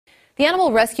The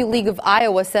Animal Rescue League of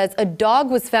Iowa says a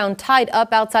dog was found tied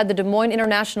up outside the Des Moines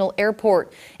International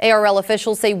Airport. ARL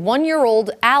officials say 1-year-old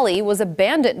Allie was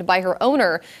abandoned by her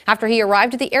owner after he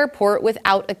arrived at the airport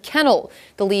without a kennel.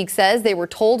 The league says they were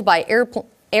told by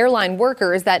airline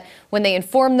workers that when they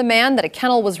informed the man that a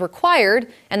kennel was required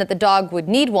and that the dog would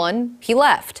need one, he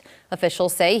left.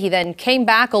 Officials say he then came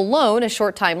back alone a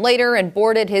short time later and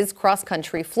boarded his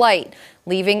cross-country flight,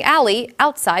 leaving Allie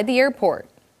outside the airport.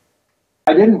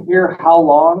 I didn't hear how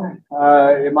long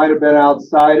it might have been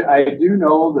outside. I do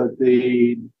know that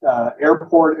the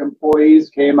airport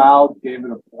employees came out, gave it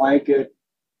a blanket,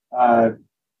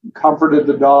 comforted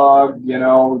the dog,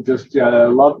 just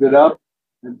loved it up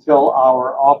until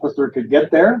our officer could get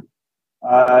there.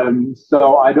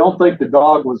 So I don't think the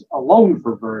dog was alone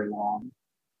for very long.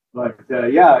 But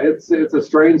yeah, it's a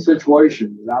strange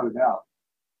situation, without a doubt.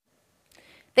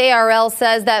 The ARL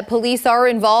says that police are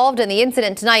involved and the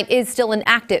incident tonight is still an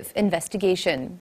active investigation.